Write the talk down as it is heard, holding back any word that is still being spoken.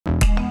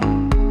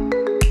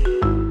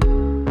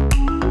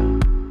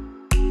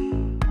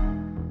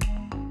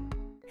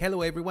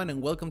Hello everyone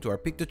and welcome to our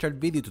Piktochart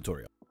video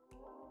tutorial.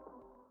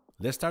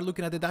 Let's start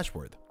looking at the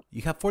dashboard.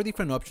 You have 4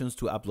 different options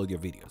to upload your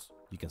videos.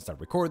 You can start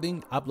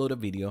recording, upload a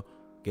video,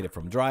 get it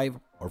from Drive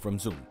or from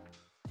Zoom.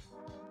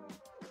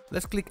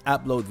 Let's click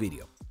Upload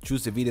Video.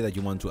 Choose the video that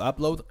you want to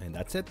upload and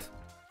that's it.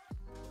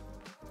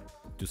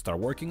 To start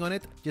working on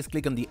it, just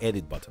click on the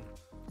Edit button.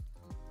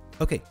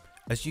 Okay,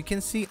 as you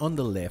can see on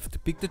the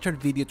left, Piktochart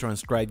Video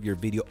transcribes your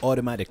video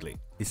automatically.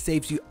 It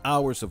saves you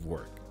hours of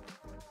work.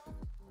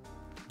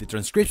 The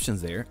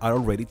transcriptions there are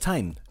already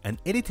timed, and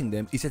editing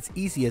them is as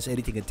easy as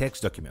editing a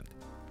text document.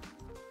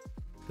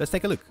 Let's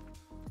take a look.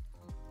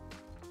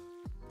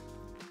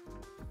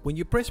 When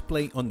you press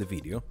play on the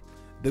video,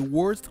 the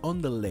words on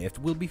the left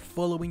will be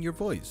following your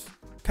voice,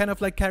 kind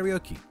of like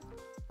karaoke.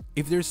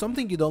 If there's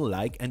something you don't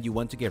like and you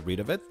want to get rid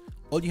of it,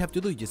 all you have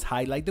to do is just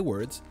highlight the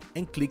words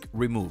and click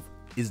Remove.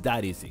 It's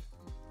that easy.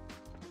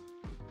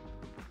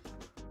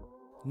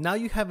 Now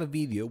you have a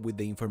video with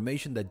the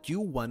information that you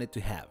wanted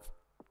to have.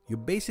 You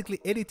basically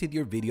edited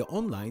your video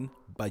online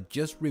by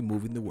just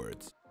removing the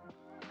words.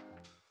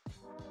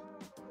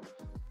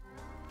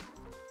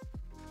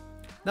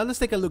 Now let's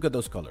take a look at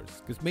those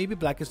colors, because maybe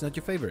black is not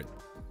your favorite.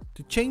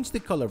 To change the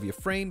color of your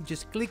frame,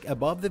 just click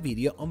above the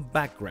video on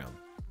Background.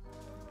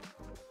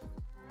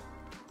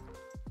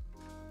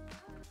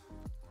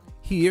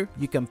 Here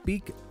you can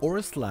pick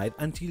or slide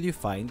until you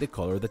find the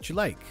color that you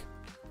like.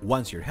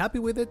 Once you're happy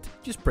with it,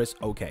 just press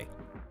OK.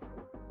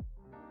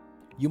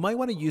 You might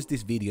want to use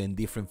this video in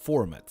different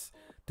formats.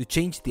 To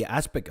change the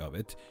aspect of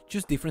it,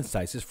 choose different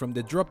sizes from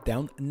the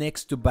drop-down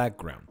next to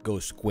background. Go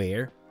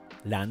square,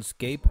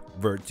 landscape,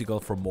 vertical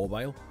for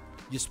mobile.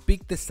 Just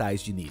pick the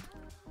size you need.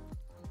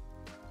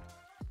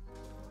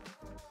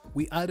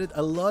 We added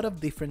a lot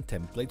of different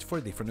templates for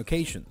different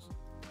occasions.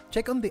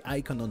 Check on the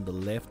icon on the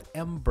left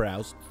and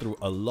browse through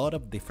a lot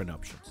of different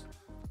options.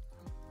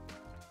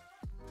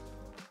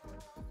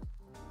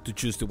 To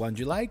choose the one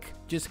you like,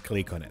 just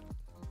click on it.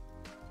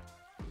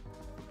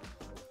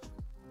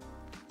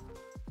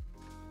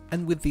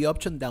 And with the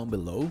option down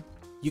below,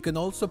 you can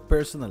also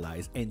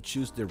personalize and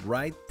choose the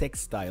right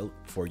text style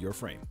for your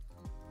frame.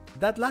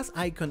 That last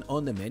icon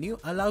on the menu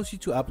allows you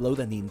to upload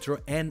an intro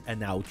and an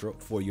outro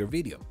for your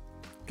video.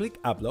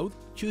 Click Upload,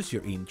 choose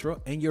your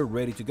intro, and you're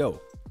ready to go.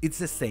 It's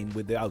the same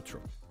with the outro.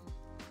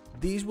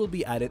 These will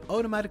be added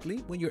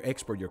automatically when you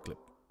export your clip.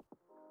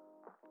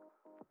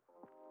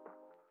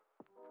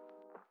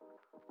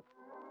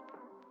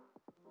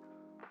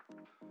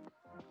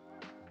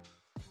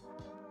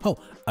 Oh,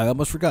 I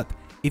almost forgot.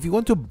 If you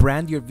want to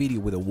brand your video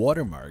with a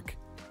watermark,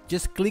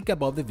 just click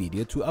above the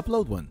video to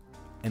upload one,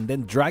 and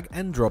then drag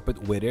and drop it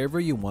wherever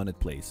you want it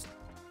placed.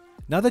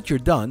 Now that you're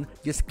done,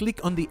 just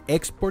click on the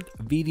Export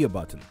Video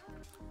button.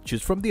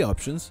 Choose from the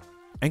options,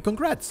 and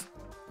congrats!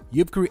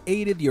 You've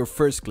created your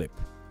first clip.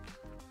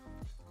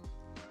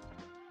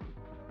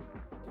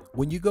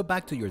 When you go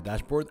back to your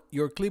dashboard,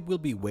 your clip will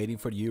be waiting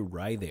for you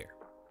right there.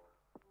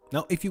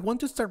 Now, if you want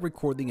to start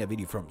recording a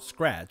video from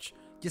scratch,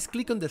 just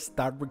click on the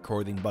Start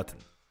Recording button.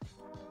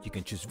 You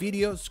can choose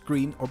video,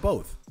 screen, or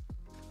both.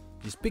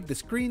 Just pick the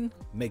screen,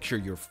 make sure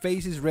your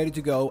face is ready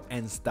to go,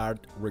 and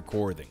start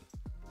recording.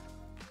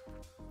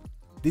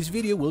 This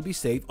video will be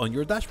saved on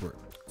your dashboard,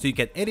 so you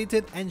can edit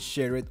it and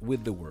share it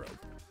with the world.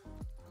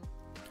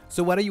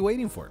 So what are you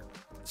waiting for?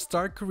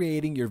 Start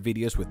creating your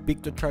videos with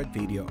Piktochart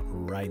Video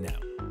right now.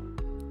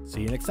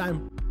 See you next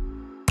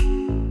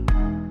time!